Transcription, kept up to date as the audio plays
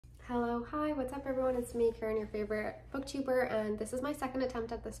Hi, what's up everyone? It's me, Kiran, your favorite booktuber, and this is my second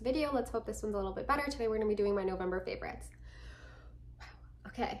attempt at this video. Let's hope this one's a little bit better. Today we're going to be doing my November favorites.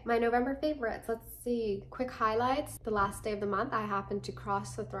 Okay, my November favorites. Let's see. Quick highlights. The last day of the month, I happened to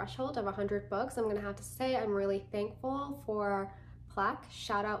cross the threshold of 100 books. I'm going to have to say I'm really thankful for Plek.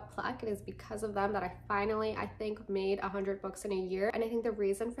 Shout out Plek. It is because of them that I finally, I think, made 100 books in a year. And I think the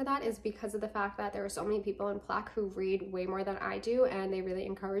reason for that is because of the fact that there are so many people in Plek who read way more than I do, and they really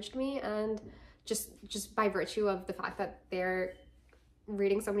encouraged me. And just by virtue of the fact that they're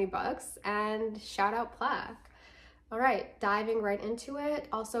reading so many books, and shout out Plek. All right, diving right into it.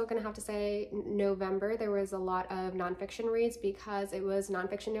 Also gonna have to say November, there was a lot of nonfiction reads because it was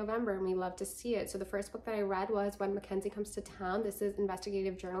nonfiction November and we love to see it. So the first book that I read was When Mackenzie Comes to Town. This is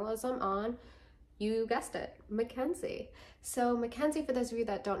investigative journalism on, you guessed it, McKinsey. So McKinsey, for those of you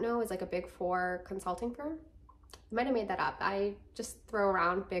that don't know, is like a Big Four consulting firm. I might have made that up. I just throw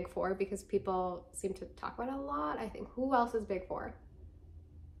around Big Four because people seem to talk about it a lot. I think, who else is Big Four?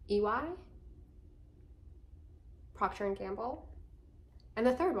 EY? Procter & Gamble, and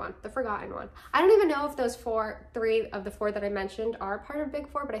the third one, the forgotten one. I don't even know if those three of the four that I mentioned are part of Big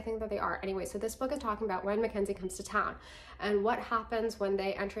Four, but I think that they are. Anyway, so this book is talking about when Mackenzie comes to town and what happens when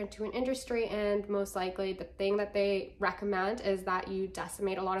they enter into an industry, and most likely the thing that they recommend is that you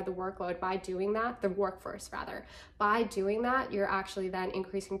decimate a lot of the workload by doing that, the workforce rather. By doing that, you're actually then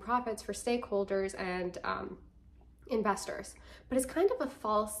increasing profits for stakeholders and investors. But it's kind of a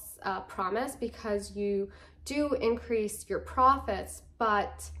false promise, because you do increase your profits,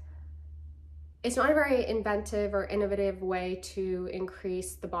 but it's not a very inventive or innovative way to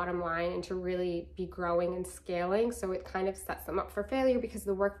increase the bottom line and to really be growing and scaling. So it kind of sets them up for failure, because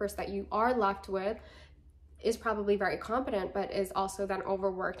the workforce that you are left with is probably very competent, but is also then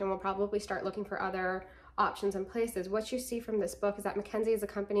overworked and will probably start looking for other options and places. What you see from this book is that McKinsey is a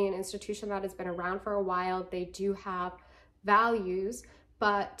company, an institution that has been around for a while. They do have values,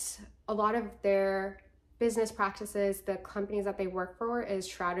 but a lot of their business practices, the companies that they work for, is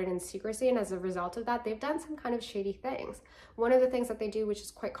shrouded in secrecy, and as a result of that, they've done some kind of shady things. One of the things that they do, which is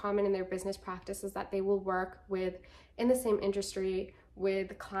quite common in their business practice, is that they will work with, in the same industry,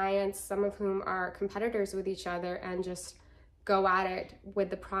 with clients, some of whom are competitors with each other, and just go at it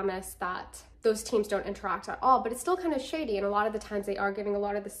with the promise that those teams don't interact at all. But it's still kind of shady, and a lot of the times they are giving a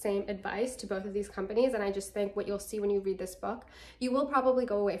lot of the same advice to both of these companies. And I just think what you'll see when you read this book, you will probably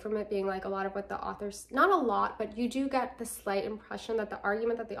go away from it being like a lot of what the authors, not a lot, but you do get the slight impression that the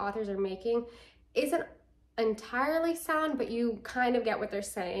argument that the authors are making isn't entirely sound, but you kind of get what they're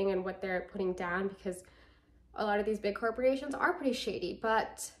saying and what they're putting down, because a lot of these big corporations are pretty shady.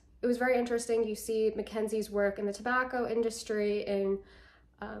 But it was very interesting. You see Mackenzie's work in the tobacco industry, in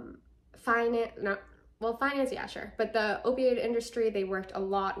finance, yeah, sure. But the opioid industry, they worked a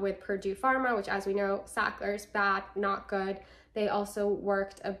lot with Purdue Pharma, which, as we know, Sacklers, bad, not good. They also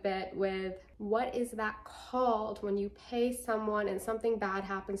worked a bit with, what is that called when you pay someone and something bad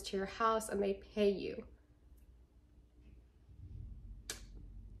happens to your house and they pay you?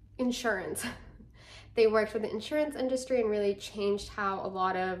 Insurance. They worked with the insurance industry and really changed how a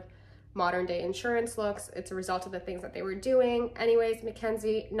lot of modern day insurance looks. It's a result of the things that they were doing. Anyways,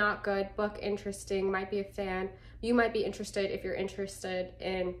 McKinsey, not good. Book interesting, might be a fan. You might be interested if you're interested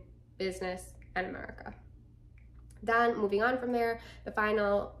in business and America. Then moving on from there, the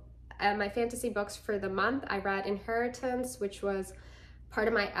final, my fantasy books for the month, I read Inheritance, which was part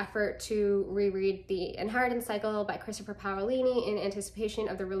of my effort to reread The Inheritance Cycle by Christopher Paolini in anticipation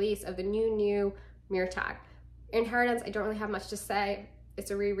of the release of the new Murtagh. Inheritance, I don't really have much to say.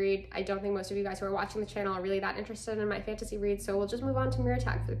 It's a reread. I don't think most of you guys who are watching the channel are really that interested in my fantasy reads, so we'll just move on to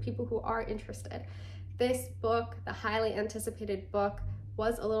Murtagh for the people who are interested. This book, the highly anticipated book,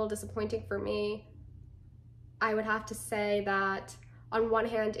 was a little disappointing for me. I would have to say that on one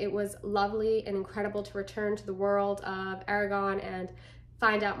hand, it was lovely and incredible to return to the world of Aragon and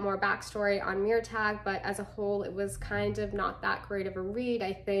find out more backstory on Murtagh, but as a whole, it was kind of not that great of a read.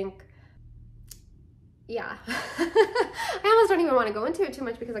 I think, yeah, I almost don't even want to go into it too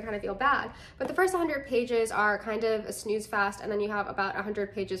much because I kind of feel bad. But the first 100 pages are kind of a snooze fest, and then you have about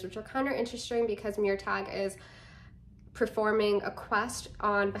 100 pages, which are kind of interesting because Murtagh is performing a quest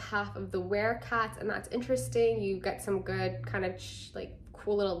on behalf of the werecats, and that's interesting. You get some good kind of like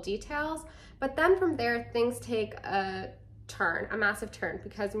cool little details. But then from there, things take a turn, a massive turn,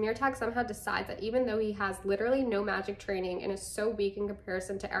 because Murtagh somehow decides that even though he has literally no magic training and is so weak in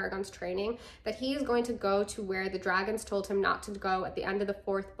comparison to Aragon's training, that he is going to go to where the dragons told him not to go at the end of the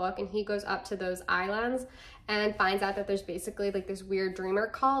 4th book, and he goes up to those islands and finds out that there's basically like this weird dreamer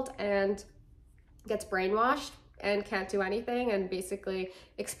cult and gets brainwashed and can't do anything, and basically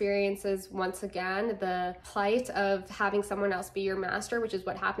experiences once again the plight of having someone else be your master, which is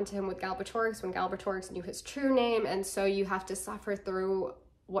what happened to him with Galbatorix when Galbatorix knew his true name. And so you have to suffer through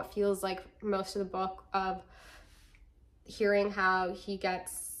what feels like most of the book of hearing how he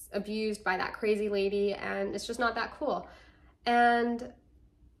gets abused by that crazy lady, and it's just not that cool. And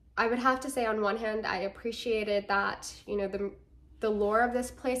I would have to say, on one hand, I appreciated that, you know, the lore of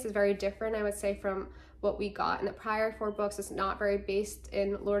this place is very different, I would say, from what we got in the prior 4 books. It's not very based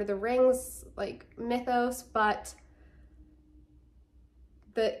in Lord of the Rings, like, mythos, but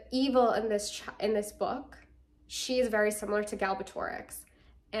the evil in this book, she is very similar to Galbatorix.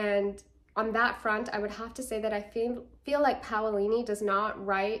 And on that front, I would have to say that I feel like Paolini does not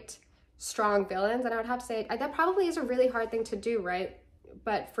write strong villains, and I would have to say that probably is a really hard thing to do, right?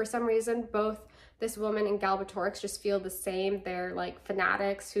 But for some reason, both this woman and Galbatorix just feel the same. They're like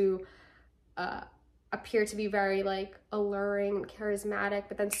fanatics who appear to be very like alluring and charismatic,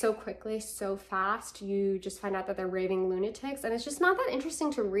 but then so quickly, so fast, you just find out that they're raving lunatics, and it's just not that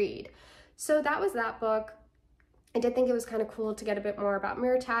interesting to read. So that was that book. I did think it was kind of cool to get a bit more about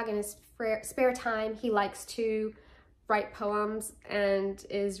Murtagh in his spare time. He likes to write poems and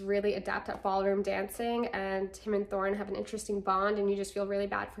is really adept at ballroom dancing, and him and Thorne have an interesting bond, and you just feel really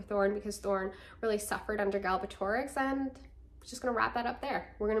bad for Thorne because Thorne really suffered under Galbatorix. And I'm just gonna wrap that up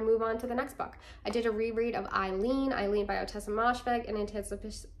there. We're gonna move on to the next book. I did a reread of Eileen by Ottessa Moshfegh in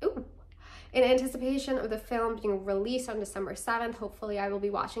anticipation of the film being released on December 7th. Hopefully I will be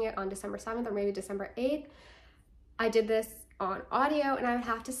watching it on December 7th or maybe December 8th. I did this on audio, and I would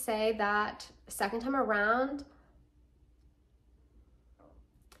have to say that second time around,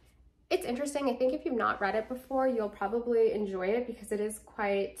 it's interesting. I think if you've not read it before, you'll probably enjoy it because it is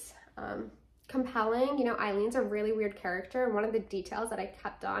quite compelling. You know, Eileen's a really weird character, and one of the details that I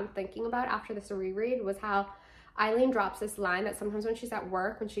kept on thinking about after this reread was how Eileen drops this line that sometimes when she's at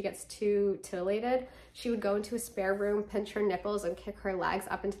work, when she gets too titillated, she would go into a spare room, pinch her nipples, and kick her legs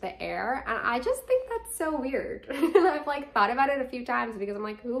up into the air. And I just think that's so weird. And I've like thought about it a few times because I'm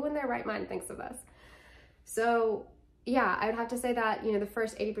like, who in their right mind thinks of this? So yeah, I would have to say that, you know, the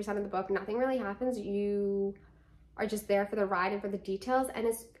first 80% of the book, nothing really happens. You are just there for the ride and for the details. And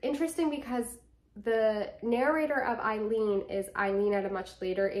it's interesting because the narrator of Eileen is Eileen at a much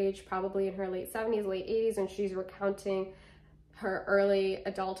later age, probably in her late 70s, late 80s, and she's recounting her early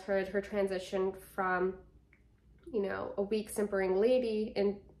adulthood, her transition from, you know, a weak, simpering lady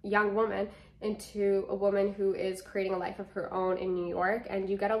and young woman into a woman who is creating a life of her own in New York. And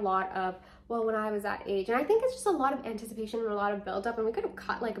you get a lot of, well, when I was that age, and I think it's just a lot of anticipation and a lot of buildup, and we could have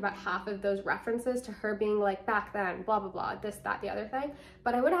cut like about half of those references to her being like back then, blah, blah, blah, this, that, the other thing.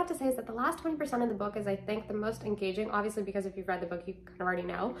 But I would have to say is that the last 20% of the book is, I think, the most engaging, obviously, because if you've read the book, you kind of already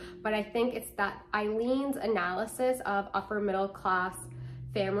know, but I think it's that Eileen's analysis of upper middle class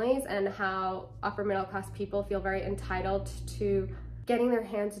families and how upper middle class people feel very entitled to getting their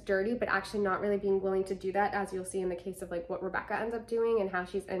hands dirty, but actually not really being willing to do that, as you'll see in the case of like what Rebecca ends up doing and how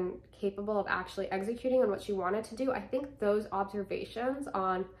she's incapable of actually executing on what she wanted to do. I think those observations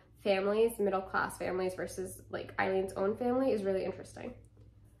on families, middle class families versus like Eileen's own family is really interesting.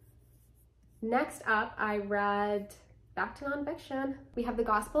 Next up, I read back to nonfiction. We have The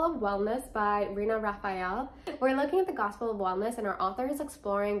Gospel of Wellness by Rina Raphael. We're looking at the Gospel of Wellness, and our author is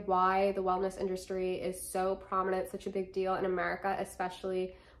exploring why the wellness industry is so prominent, such a big deal in America,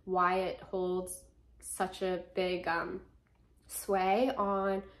 especially why it holds such a big sway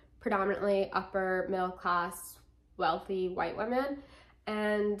on predominantly upper middle class, wealthy white women.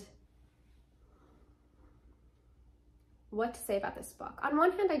 And what to say about this book? On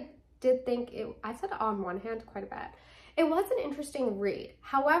one hand, I did think I said on one hand quite a bit. It was an interesting read.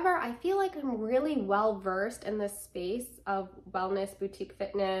 However, I feel like I'm really well versed in this space of wellness, boutique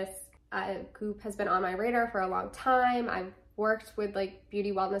fitness. Goop has been on my radar for a long time. I've worked with like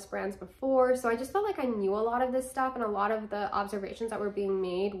beauty wellness brands before, so I just felt like I knew a lot of this stuff, and a lot of the observations that were being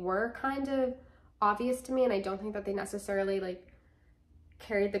made were kind of obvious to me, and I don't think that they necessarily like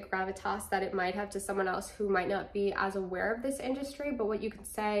carried the gravitas that it might have to someone else who might not be as aware of this industry. But what you can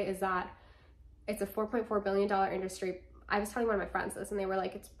say is that it's a $4.4 billion industry. I was telling one of my friends this, and they were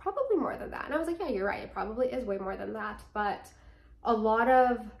like, it's probably more than that. And I was like, yeah, you're right. It probably is way more than that. But a lot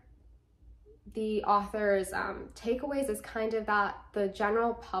of the author's takeaways is kind of that the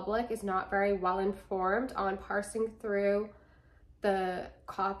general public is not very well informed on parsing through the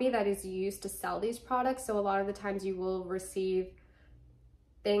copy that is used to sell these products. So a lot of the times you will receive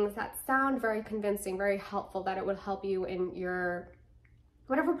things that sound very convincing, very helpful, that it would help you in your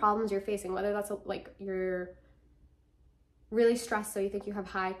whatever problems you're facing, whether that's like your really stressed, so you think you have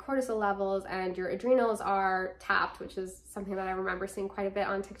high cortisol levels and your adrenals are tapped, which is something that I remember seeing quite a bit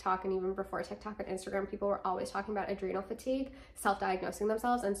on TikTok, and even before TikTok and Instagram, people were always talking about adrenal fatigue, self-diagnosing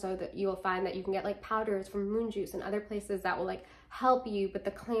themselves. And so that you will find that you can get like powders from Moon Juice and other places that will like help you, but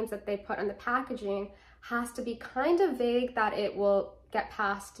the claims that they put on the packaging has to be kind of vague that it will get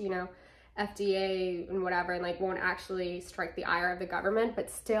past, you know, FDA and whatever, and like won't actually strike the ire of the government,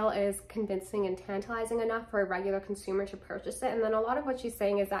 but still is convincing and tantalizing enough for a regular consumer to purchase it. And then a lot of what she's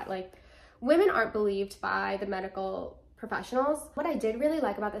saying is that like women aren't believed by the medical professionals. What I did really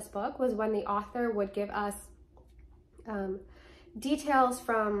like about this book was when the author would give us details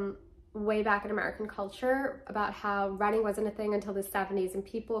from way back in American culture about how running wasn't a thing until the 70s, and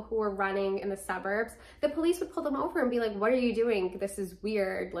people who were running in the suburbs, the police would pull them over and be like, what are you doing? This is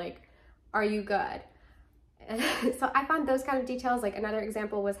weird. Like, are you good? So I found those kind of details. Like another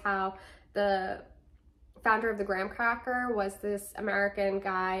example was how the founder of the graham cracker was this American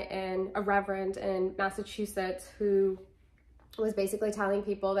guy and a reverend in Massachusetts who was basically telling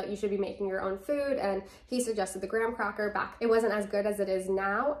people that you should be making your own food, and he suggested the graham cracker back. It wasn't as good as it is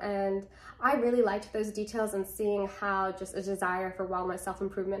now, and I really liked those details and seeing how just a desire for wellness,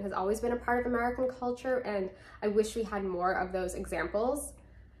 self-improvement has always been a part of American culture, and I wish we had more of those examples.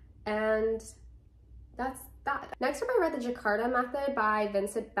 And that's that. Next up, I read The Jakarta Method by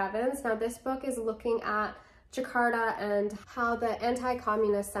Vincent Bevins. Now this book is looking at Jakarta and how the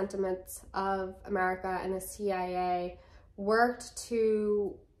anti-communist sentiments of America and the CIA worked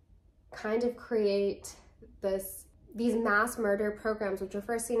to kind of create these mass murder programs, which were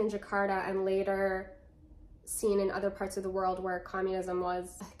first seen in Jakarta and later seen in other parts of the world where communism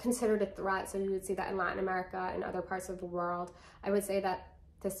was considered a threat. So you would see that in Latin America and other parts of the world. I would say that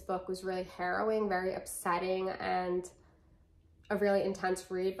this book was really harrowing, very upsetting, and a really intense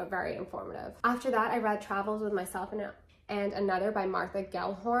read, but very informative. After that, I read Travels with Myself and Another by Murtagh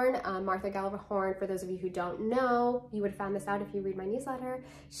Gellhorn. Murtagh Gellhorn, for those of you who don't know, you would have found this out if you read my newsletter.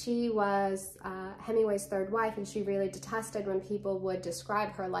 She was Hemingway's third wife, and she really detested when people would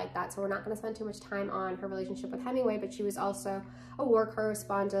describe her like that. So we're not going to spend too much time on her relationship with Hemingway, but she was also a war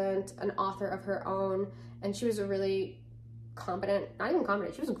correspondent, an author of her own, and she was a really competent, not even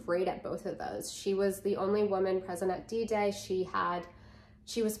competent, she was great at both of those. She was the only woman present at D-Day. She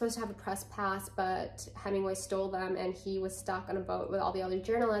was supposed to have a press pass, but Hemingway stole them and he was stuck on a boat with all the other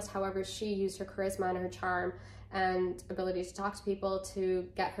journalists. However, she used her charisma and her charm and ability to talk to people to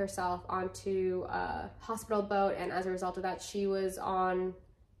get herself onto a hospital boat, and as a result of that, she was on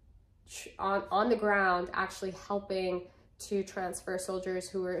the ground actually helping to transfer soldiers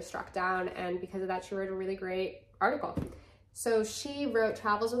who were struck down, and because of that, she wrote a really great article. So she wrote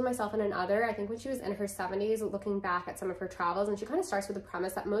Travels with Myself and Another, I think when she was in her 70s, looking back at some of her travels, and she kind of starts with the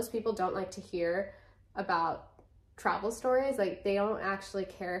premise that most people don't like to hear about travel stories. Like, they don't actually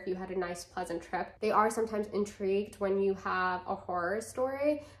care if you had a nice, pleasant trip. They are sometimes intrigued when you have a horror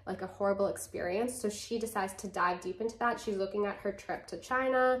story, like a horrible experience. So she decides to dive deep into that. She's looking at her trip to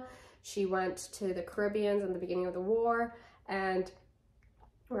China. She went to the Caribbean in the beginning of the war, and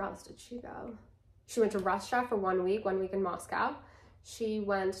where else did she go? She went to Russia for 1 week in Moscow. She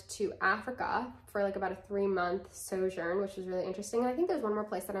went to Africa for like about a 3-month sojourn, which was really interesting. And I think there's one more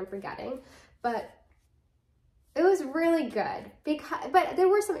place that I'm forgetting, but it was really good but there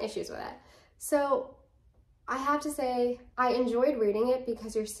were some issues with it. So I have to say, I enjoyed reading it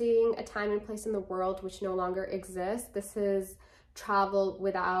because you're seeing a time and place in the world which no longer exists. This is travel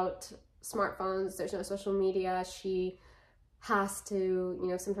without smartphones. There's no social media. She has to, you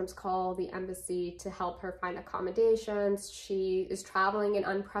know, sometimes call the embassy to help her find accommodations. She is traveling in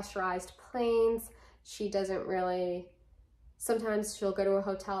unpressurized planes. She doesn't really, sometimes she'll go to a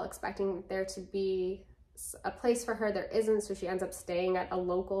hotel expecting there to be a place for her. There isn't, so she ends up staying at a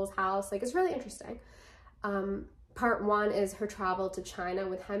local's house. Like, it's really interesting. Part one is her travel to China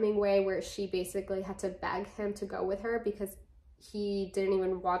with Hemingway, where she basically had to beg him to go with her because he didn't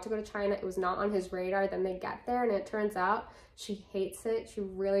even want to go to China. It was not on his radar. Then they get there and it turns out she hates it. She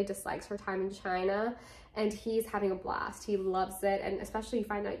really dislikes her time in China, and he's having a blast. He loves it, and especially you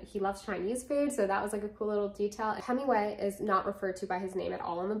find out he loves Chinese food, so that was like a cool little detail. Hemingway is not referred to by his name at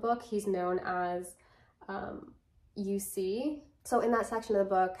all in the book. He's known as UC. So in that section of the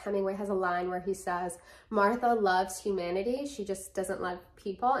book, Hemingway has a line where he says, Martha loves humanity, she just doesn't love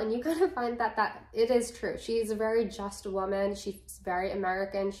people. And you kind of find that it is true. She's a very just woman. She's very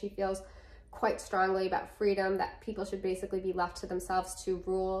American. She feels quite strongly about freedom, that people should basically be left to themselves to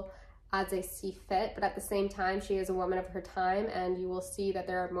rule as they see fit. But at the same time, she is a woman of her time, and you will see that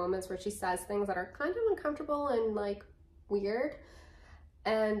there are moments where she says things that are kind of uncomfortable and like weird.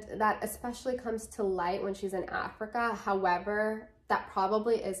 And that especially comes to light when she's in Africa. However, that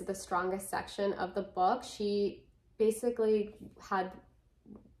probably is the strongest section of the book. She basically had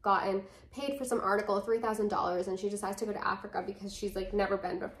gotten paid for some article, $3,000, and she decides to go to Africa because she's like never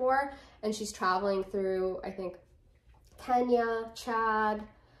been before, and she's traveling through, I think, Kenya, Chad,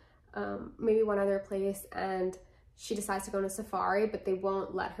 maybe one other place, and she decides to go on a safari, but they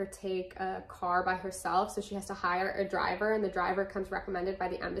won't let her take a car by herself, so she has to hire a driver, and the driver comes recommended by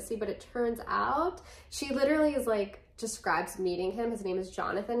the embassy. But it turns out she literally is like, describes meeting him. His name is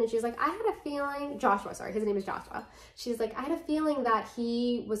Jonathan, and she's like, I had a feeling, Joshua, sorry, his name is Joshua. She's like, I had a feeling that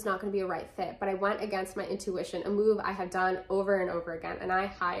he was not going to be a right fit, but I went against my intuition, a move I have done over and over again, and I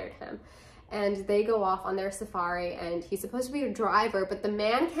hired him. And they go off on their safari, and he's supposed to be a driver, but the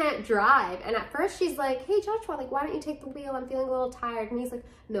man can't drive. And at first she's like, hey Joshua, like, why don't you take the wheel? I'm feeling a little tired. And he's like,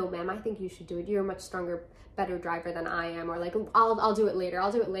 no ma'am, I think you should do it. You're a much stronger, better driver than I am. Or like, I'll do it later.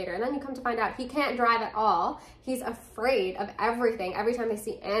 I'll do it later. And then you come to find out he can't drive at all. He's afraid of everything. Every time they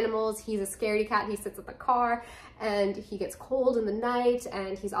see animals, he's a scaredy cat. He sits at the car, and he gets cold in the night,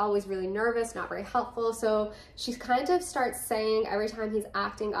 and he's always really nervous, not very helpful. So she kind of starts saying every time he's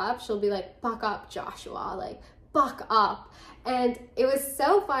acting up, she'll be like, buck up, Joshua, like, buck up. And it was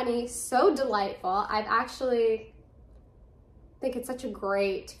so funny, so delightful. I've actually think it's such a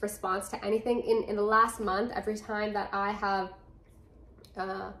great response to anything. In the last month, every time that I have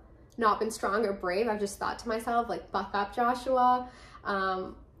not been strong or brave, I've just thought to myself, like, buck up, Joshua.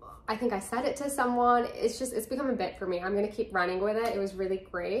 I think I said it to someone. It's become a bit for me. I'm gonna keep running with it. It was really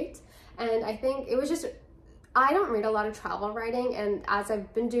great. And I think it was just, I don't read a lot of travel writing, and as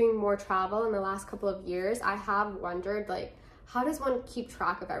I've been doing more travel in the last couple of years, I have wondered, like, how does one keep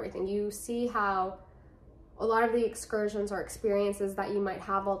track of everything? You see how a lot of the excursions or experiences that you might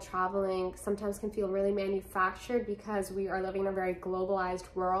have while traveling sometimes can feel really manufactured because we are living in a very globalized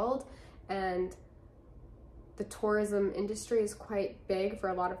world, and the tourism industry is quite big for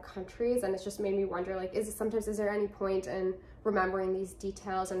a lot of countries. And it's just made me wonder, like, is there any point in remembering these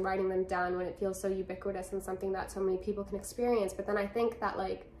details and writing them down when it feels so ubiquitous and something that so many people can experience? But then I think that,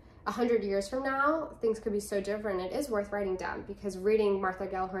 like, 100 years from now, things could be so different. It is worth writing down, because reading Martha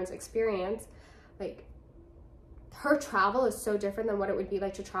Gellhorn's experience, like, her travel is so different than what it would be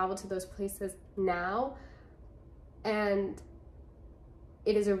like to travel to those places now. And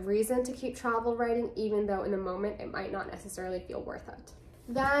it is a reason to keep travel writing, even though in the moment it might not necessarily feel worth it.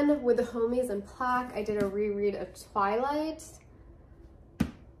 Then with the homies and plaque, I did a reread of Twilight.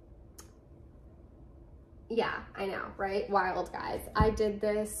 Yeah, I know, right? Wild, guys. I did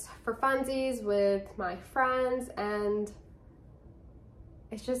this for funsies with my friends, and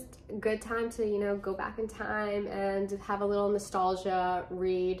it's just a good time to, you know, go back in time and have a little nostalgia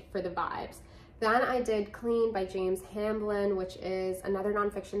read for the vibes. Then I did Clean by James Hamblin, which is another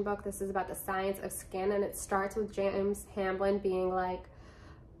nonfiction book. This is about the science of skin, and it starts with James Hamblin being like,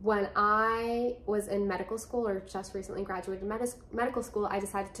 when I was in medical school, or just recently graduated medical school, I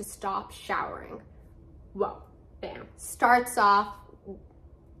decided to stop showering. Whoa, bam. Starts off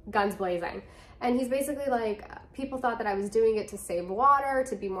guns blazing. And he's basically like, people thought that I was doing it to save water,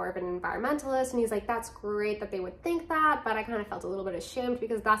 to be more of an environmentalist. And he's like, that's great that they would think that, but I kind of felt a little bit ashamed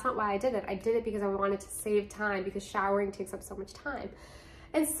because that's not why I did it. I did it because I wanted to save time, because showering takes up so much time.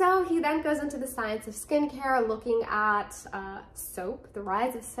 And so he then goes into the science of skincare, looking at soap, the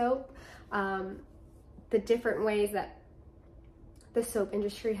rise of soap, the different ways that the soap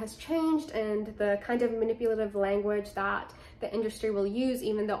industry has changed, and the kind of manipulative language that the industry will use,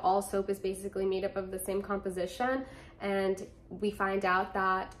 even though all soap is basically made up of the same composition. And we find out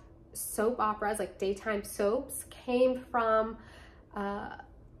that soap operas, like daytime soaps, came from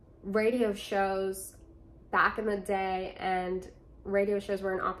radio shows back in the day, and radio shows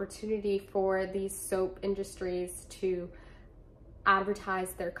were an opportunity for these soap industries to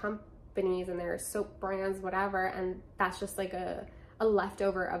advertise their companies and their soap brands, whatever. And that's just like a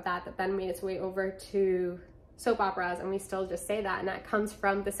leftover of that then made its way over to soap operas, and we still just say that, and that comes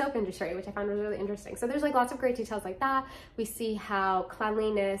from the soap industry, which I found was really interesting. So there's like lots of great details like that. We see how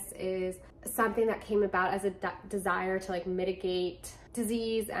cleanliness is something that came about as a desire to like mitigate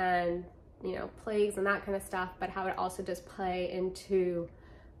disease and, you know, plagues and that kind of stuff, but how it also does play into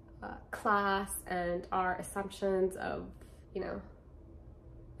class and our assumptions of, you know,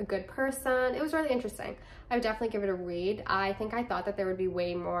 a good person. It was really interesting. I would definitely give it a read. I think I thought that there would be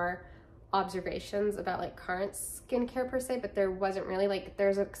way more observations about like current skincare per se, but there wasn't really. Like,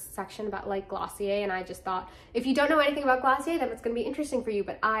 there's a section about like Glossier, and I just thought, if you don't know anything about Glossier, then it's going to be interesting for you,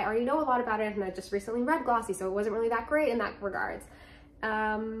 but I already know a lot about it, and I just recently read Glossier, so it wasn't really that great in that regards.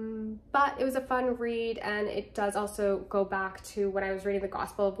 But it was a fun read, and it does also go back to when I was reading The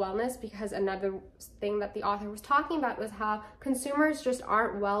Gospel of Wellness, because another thing that the author was talking about was how consumers just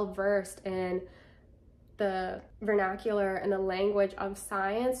aren't well versed in the vernacular and the language of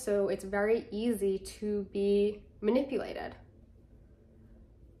science, so it's very easy to be manipulated.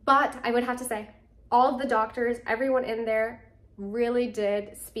 But I would have to say, all of the doctors, everyone in there really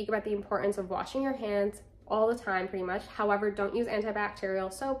did speak about the importance of washing your hands all the time, pretty much. However, don't use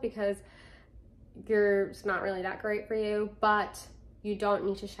antibacterial soap because it's not really that great for you, but you don't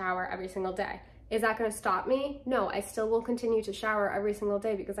need to shower every single day. Is that going to stop me? No, I still will continue to shower every single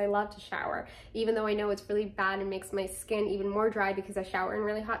day because I love to shower, even though I know it's really bad and makes my skin even more dry because I shower in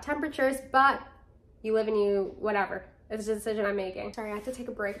really hot temperatures. But you live and you, whatever. It's a decision I'm making. Sorry, I have to take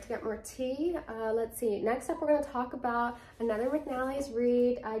a break to get more tea. Let's see. Next up, we're going to talk about another McNally's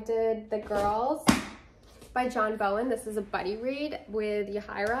read. I did The Girls by John Bowen. This is a buddy read with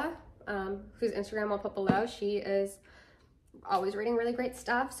Yahira, whose Instagram I'll put below. She is always reading really great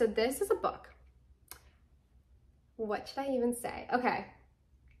stuff. So this is a book. What should I even say? Okay.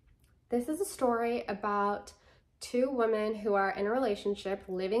 This is a story about two women who are in a relationship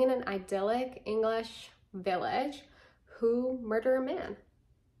living in an idyllic English village who murder a man.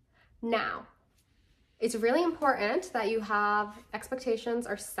 Now, it's really important that you have expectations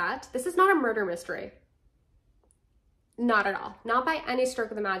are set. This is not a murder mystery. Not at all. Not by any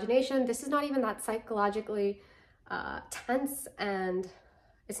stroke of the imagination. This is not even that psychologically tense, and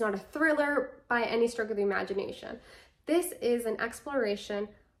it's not a thriller by any stroke of the imagination. This is an exploration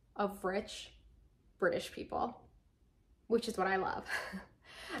of rich British people, which is what I love.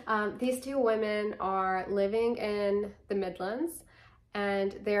 These two women are living in the Midlands,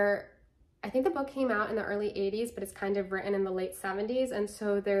 and I think the book came out in the early 80s, but it's kind of written in the late 70s, and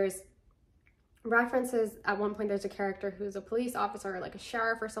so there's references. At one point there's a character who's a police officer, like a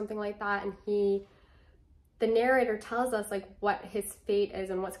sheriff or something like that, and the narrator tells us like what his fate is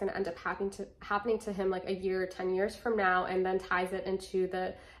and what's going to end up happening to him like a year or 10 years from now, and then ties it into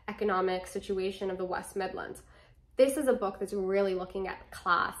the economic situation of the West Midlands. This is a book that's really looking at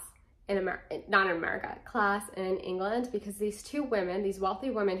class in America, not in America, class in England, because these two women, these wealthy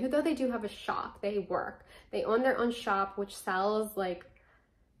women, who though they do have a shop, they own their own shop, which sells like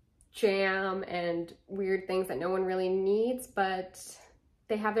jam and weird things that no one really needs, but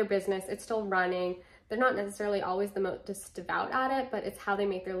they have their business, it's still running. They're not necessarily always the most devout at it, but it's how they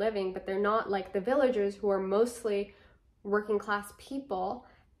make their living. But they're not like the villagers who are mostly working class people,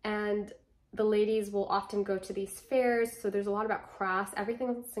 and the ladies will often go to these fairs. So there's a lot about crafts.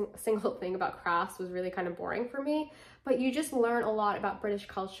 Single thing about crafts was really kind of boring for me, but you just learn a lot about British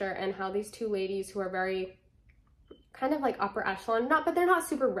culture and how these two ladies who are very kind of like upper echelon, but they're not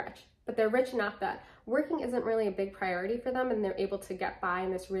super rich, but they're rich enough that working isn't really a big priority for them, and they're able to get by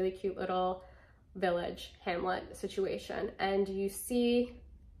in this really cute little village hamlet situation. And you see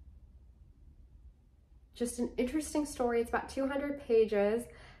just an interesting story. It's about 200 pages.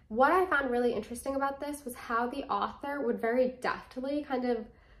 What I found really interesting about this was how the author would very deftly kind of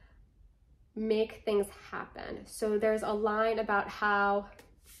make things happen. So there's a line about how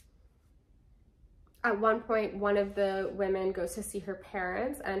at one point, one of the women goes to see her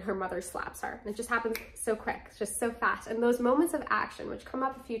parents and her mother slaps her. And it just happens so quick, it's just so fast. And those moments of action, which come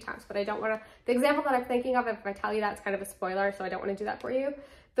up a few times, but I don't want to, the example that I'm thinking of, if I tell you that, it's kind of a spoiler, so I don't want to do that for you.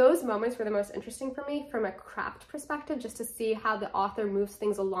 Those moments were the most interesting for me from a craft perspective, just to see how the author moves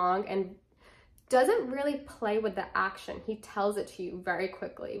things along and doesn't really play with the action. He tells it to you very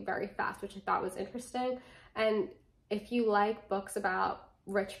quickly, very fast, which I thought was interesting. And if you like books about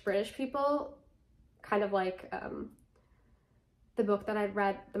rich British people, kind of like the book that I'd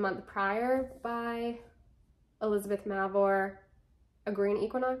read the month prior by Elizabeth Mavor, The Green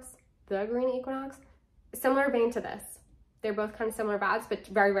Equinox, similar vein to this. They're both kind of similar vibes, but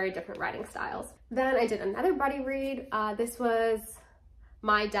very, very different writing styles. Then I did another buddy read. This was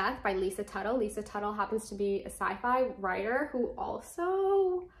My Death by Lisa Tuttle. Lisa Tuttle happens to be a sci-fi writer who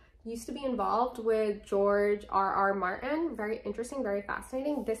also used to be involved with George R.R. Martin. Very interesting, very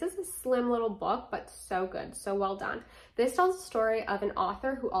fascinating. This is a slim little book, but so good, so well done. This tells the story of an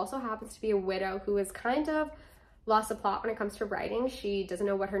author who also happens to be a widow who is kind of lost the plot when it comes to writing. She doesn't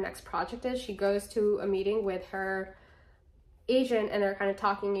know what her next project is. She goes to a meeting with her agent and they're kind of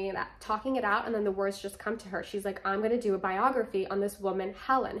talking it out, and then the words just come to her. She's like, I'm going to do a biography on this woman,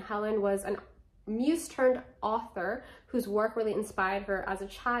 Helen. Helen was an muse-turned author whose work really inspired her as a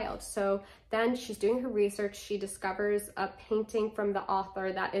child. So then she's doing her research. She discovers a painting from the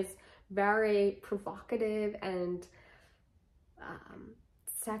author that is very provocative and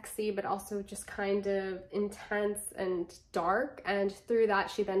sexy, but also just kind of intense and dark. And through that,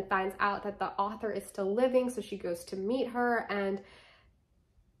 she then finds out that the author is still living, so she goes to meet her, and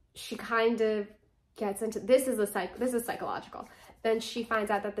she kind of gets into, this is psychological. Then she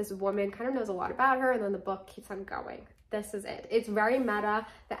finds out that this woman kind of knows a lot about her, and then the book keeps on going. This is it. It's very meta.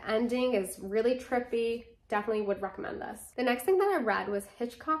 The ending is really trippy. Definitely would recommend this. The next thing that I read was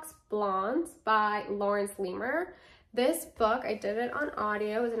Hitchcock's Blondes by Laurence Leamer. This book, I did it on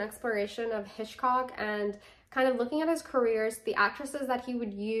audio, is an exploration of Hitchcock and kind of looking at his careers, the actresses that he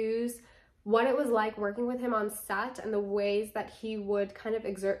would use, what it was like working with him on set, and the ways that he would kind of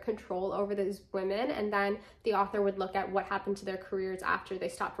exert control over these women. And then the author would look at what happened to their careers after they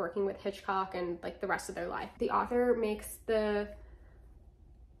stopped working with Hitchcock and like the rest of their life. The author makes the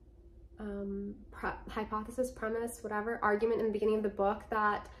argument in the beginning of the book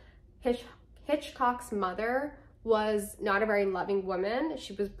that Hitchcock's mother was not a very loving woman.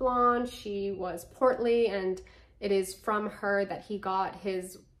 She was blonde, she was portly, and it is from her that he got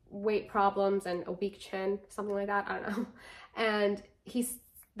his weight problems and a weak chin, something like that, I don't know. And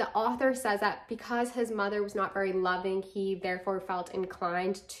the author says that because his mother was not very loving, he therefore felt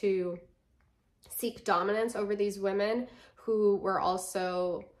inclined to seek dominance over these women who were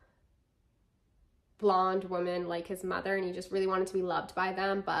also blonde women like his mother, and he just really wanted to be loved by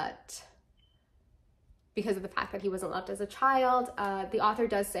them. But because of the fact that he wasn't loved as a child, the author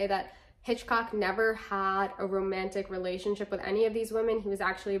does say that Hitchcock never had a romantic relationship with any of these women. He was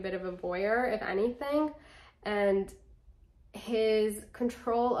actually a bit of a voyeur, if anything, and his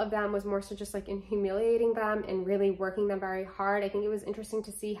control of them was more so just like in humiliating them and really working them very hard. I think it was interesting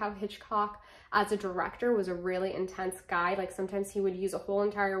to see how Hitchcock as a director was a really intense guy. Like sometimes he would use a whole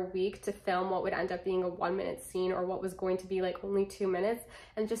entire week to film what would end up being a 1-minute scene or what was going to be like only 2 minutes.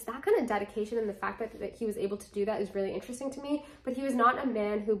 And just that kind of dedication and the fact that he was able to do that is really interesting to me. But he was not a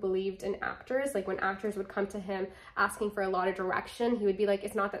man who believed in actors. Like when actors would come to him asking for a lot of direction, he would be like,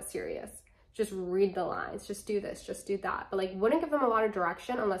 it's not that serious. Just read the lines, just do this, just do that. But like wouldn't give them a lot of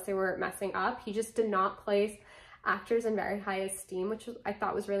direction unless they were messing up. He just did not place actors in very high esteem, which I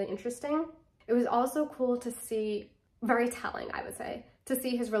thought was really interesting. It was also cool to see, very telling, I would say, to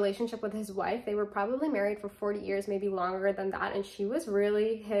see his relationship with his wife. They were probably married for 40 years, maybe longer than that. And she was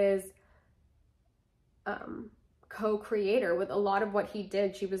really his co-creator with a lot of what he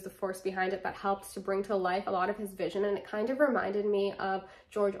did. She was the force behind it that helped to bring to life a lot of his vision. And it kind of reminded me of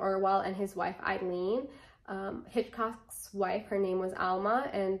George Orwell and his wife, Eileen. Hitchcock's wife, her name was Alma.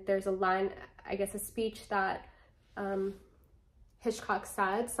 And there's a line, I guess a speech that Hitchcock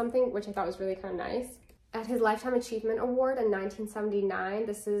said, something which I thought was really kind of nice. At his Lifetime Achievement Award in 1979,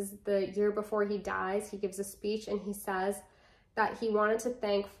 this is the year before he dies, he gives a speech and he says that he wanted to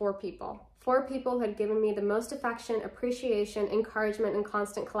thank 4 people. 4 people who had given me the most affection, appreciation, encouragement, and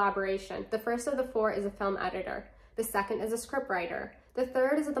constant collaboration. The first of the 4 is a film editor. The second is a scriptwriter. The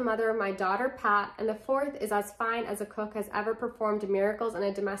third is the mother of my daughter, Pat. And the 4th is as fine as a cook has ever performed miracles in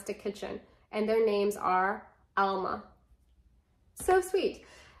a domestic kitchen. And their names are Alma. So sweet.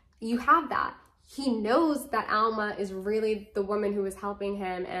 You have that. He knows that Alma is really the woman who was helping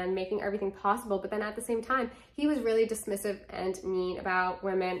him and making everything possible, but then at the same time, he was really dismissive and mean about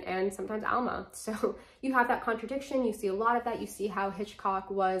women and sometimes Alma. So you have that contradiction. You see a lot of that. You see how Hitchcock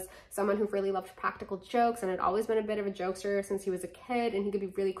was someone who really loved practical jokes and had always been a bit of a jokester since he was a kid, and he could be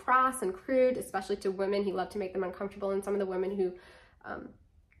really crass and crude, especially to women. He loved to make them uncomfortable, and some of the women who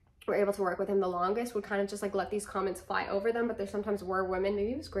were able to work with him the longest would kind of just like let these comments fly over them. But there sometimes were women,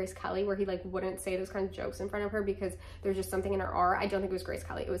 maybe it was Grace Kelly, where he like wouldn't say those kinds of jokes in front of her because there's just something in her aura. I don't think it was Grace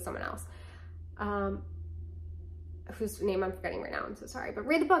Kelly, it was someone else, whose name I'm forgetting right now, I'm so sorry, but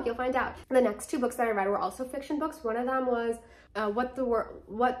read the book, you'll find out. The next 2 books that I read were also fiction books. One of them was the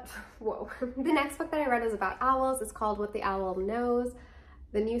next book that I read was about owls. It's called What the Owl Knows,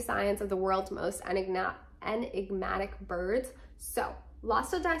 The New Science of the World's Most Enigmatic Birds. So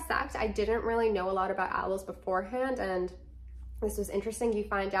lots to dissect. I didn't really know a lot about owls beforehand, and this was interesting. You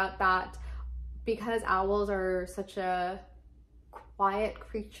find out that because owls are such a quiet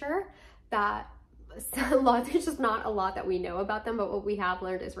creature, that there's just not a lot that we know about them, but what we have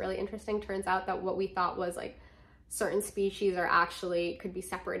learned is really interesting. Turns out that what we thought was like certain species are actually could be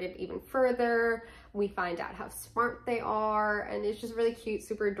separated even further. We find out how smart they are, and it's just really cute,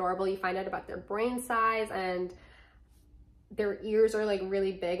 super adorable. You find out about their brain size, and their ears are like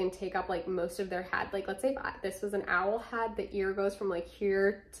really big and take up like most of their head. Like let's say if this was an owl head, the ear goes from like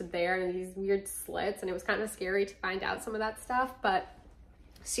here to there and these weird slits, and it was kind of scary to find out some of that stuff, but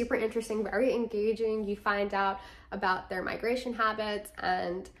super interesting, very engaging. You find out about their migration habits,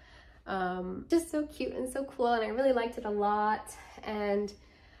 and just so cute and so cool, and I really liked it a lot. And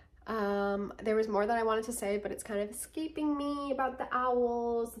There was more that I wanted to say, but it's kind of escaping me about the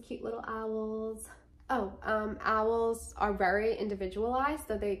owls, the cute little owls. Oh, owls are very individualized,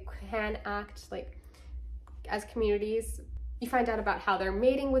 so they can act like as communities. You find out about how they're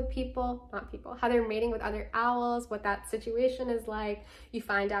mating with people, not people, how they're mating with other owls, what that situation is like. You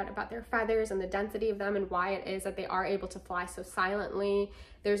find out about their feathers and the density of them and why it is that they are able to fly so silently.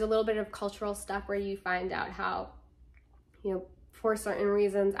 There's a little bit of cultural stuff where you find out how, you know, for certain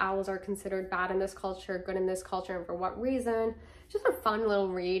reasons, owls are considered bad in this culture, good in this culture, and for what reason. Just a fun little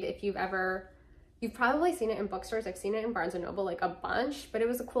read if you've probably seen it in bookstores. I've seen it in Barnes & Noble like a bunch, but it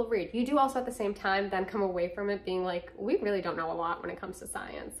was a cool read. You do also at the same time then come away from it being like, we really don't know a lot when it comes to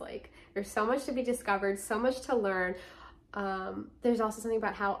science. Like, there's so much to be discovered, so much to learn. There's also something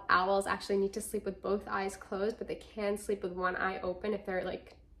about how owls actually need to sleep with both eyes closed, but they can sleep with one eye open if they're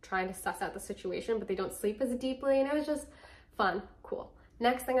like trying to suss out the situation, but they don't sleep as deeply. And it was just fun, cool.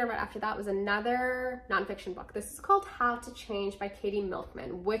 Next thing I read after that was another nonfiction book. This is called How to Change by Katy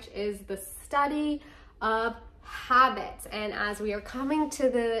Milkman, which is the study of habits. And as we are coming to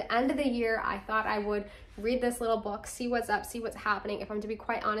the end of the year, I thought I would read this little book, see what's up, see what's happening. If I'm to be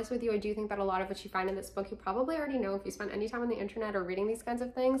quite honest with you, I do think that a lot of what you find in this book, you probably already know if you spend any time on the internet or reading these kinds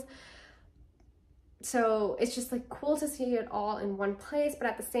of things. So it's just like cool to see it all in one place, but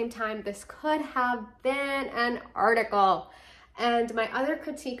at the same time, this could have been an article. And my other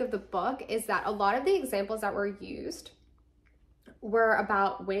critique of the book is that a lot of the examples that were used were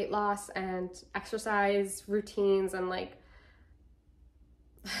about weight loss and exercise routines and like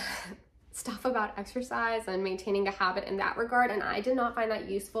stuff about exercise and maintaining a habit in that regard. And I did not find that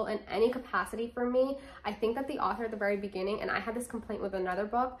useful in any capacity for me. I think that the author at the very beginning, and I had this complaint with another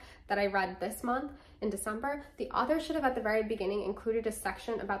book that I read this month in December, the author should have at the very beginning included a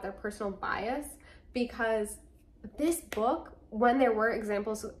section about their personal bias, because this book, when there were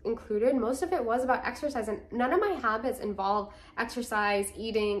examples included, most of it was about exercise, and none of my habits involve exercise,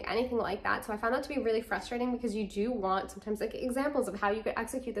 eating, anything like that. So I found that to be really frustrating, because you do want sometimes like examples of how you could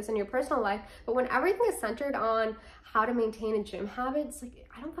execute this in your personal life, but when everything is centered on how to maintain a gym habit, it's like,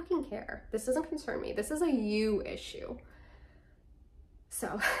 I don't fucking care. This doesn't concern me. This is a you issue.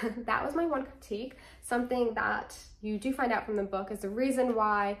 So that was my one critique. Something that you do find out from the book is the reason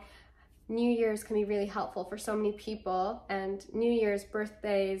why New Year's can be really helpful for so many people, and New Year's,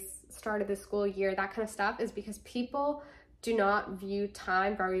 birthdays, start of the school year, that kind of stuff, is because people do not view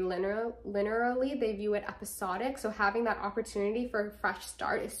time very linearly. They view it episodic. So having that opportunity for a fresh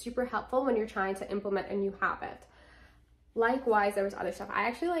start is super helpful when you're trying to implement a new habit. Likewise, there was other stuff. I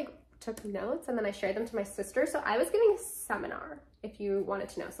actually took notes and then I shared them to my sister. So I was giving a seminar, if you wanted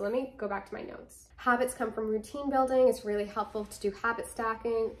to know. So let me go back to my notes. Habits come from routine building. It's really helpful to do habit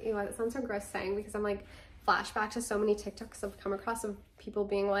stacking. You know, that sounds so gross saying, because I'm like, flashback to so many TikToks I've come across of people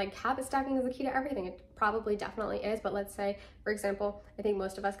being like, habit stacking is the key to everything. It probably definitely is, but let's say, for example, I think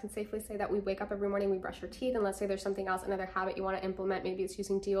most of us can safely say that we wake up every morning, we brush our teeth, and let's say there's something else, another habit you want to implement. Maybe it's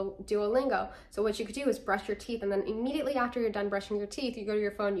using Duolingo. So what you could do is brush your teeth, and then immediately after you're done brushing your teeth, you go to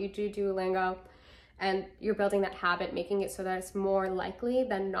your phone, you do Duolingo, and you're building that habit, making it so that it's more likely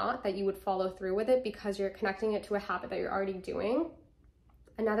than not that you would follow through with it, because you're connecting it to a habit that you're already doing.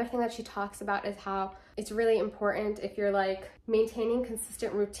 Another thing that she talks about is how it's really important if you're like maintaining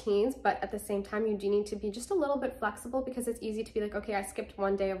consistent routines, but at the same time you do need to be just a little bit flexible, because it's easy to be like, okay, I skipped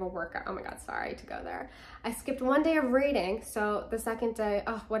one day of a workout. Oh my God, sorry to go there. I skipped one day of reading, so the second day,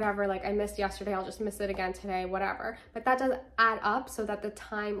 oh, whatever, like I missed yesterday, I'll just miss it again today, whatever. But that does add up so that the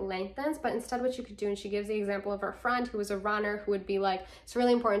time lengthens. But instead what you could do, and she gives the example of her friend who was a runner who would be like, it's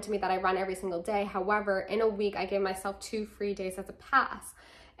really important to me that I run every single day. However, in a week, I give myself 2 free days as a pass.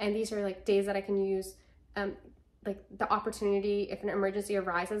 And these are like days that I can use like the opportunity if an emergency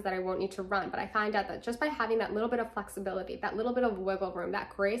arises that I won't need to run. But I find out that just by having that little bit of flexibility, that little bit of wiggle room, that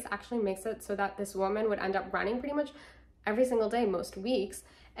grace actually makes it so that this woman would end up running pretty much every single day, most weeks.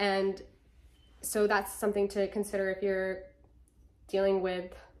 And so that's something to consider if you're dealing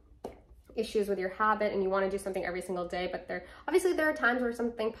with issues with your habit and you want to do something every single day. But obviously there are times where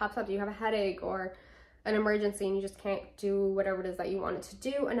something pops up, you have a headache or an emergency and you just can't do whatever it is that you wanted to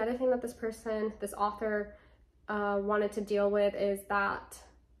do. Another thing that this author wanted to deal with is that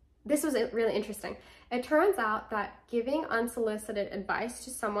this was really interesting. It turns out that giving unsolicited advice to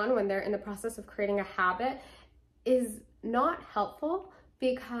someone when they're in the process of creating a habit is not helpful,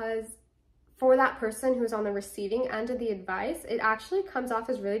 because for that person who's on the receiving end of the advice, it actually comes off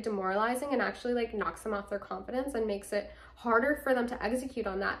as really demoralizing and actually like knocks them off their confidence and makes it harder for them to execute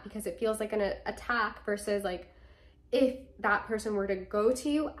on that, because it feels like an attack versus like if that person were to go to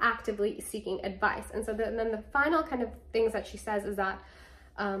you actively seeking advice. And so then the final kind of things that she says is that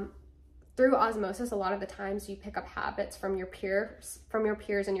through osmosis, a lot of the times you pick up habits from your peers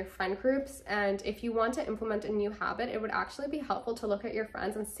and your friend groups. And if you want to implement a new habit, it would actually be helpful to look at your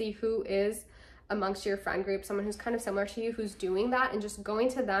friends and see who is amongst your friend group, someone who's kind of similar to you, who's doing that, and just going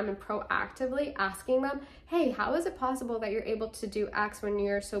to them and proactively asking them, hey, how is it possible that you're able to do X when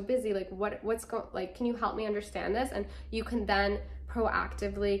you're so busy? Like can you help me understand this? And you can then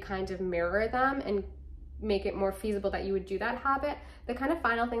proactively kind of mirror them and make it more feasible that you would do that habit. The kind of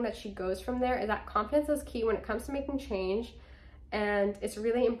final thing that she goes from there is that confidence is key when it comes to making change, and it's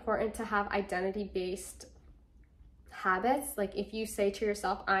really important to have identity-based habits. Like if you say to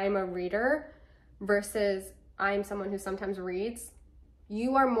yourself, I'm a reader, versus I'm someone who sometimes reads,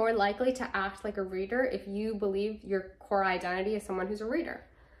 you are more likely to act like a reader if you believe your core identity is someone who's a reader.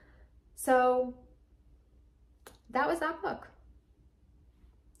 So that was that book.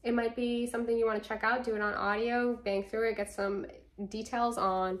 It might be something you want to check out, do it on audio, bang through it, get some details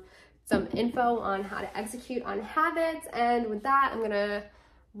on, some info on how to execute on habits. And with that, I'm gonna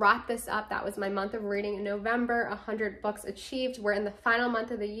wrap this up. That was my month of reading in November, 100 books achieved. We're in the final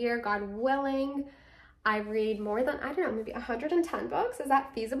month of the year, God willing. I read more than, I don't know, maybe 110 books. Is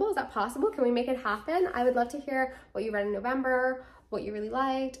that feasible? Is that possible? Can we make it happen? I would love to hear what you read in November, what you really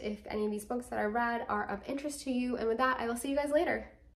liked, if any of these books that I read are of interest to you. And with that, I will see you guys later.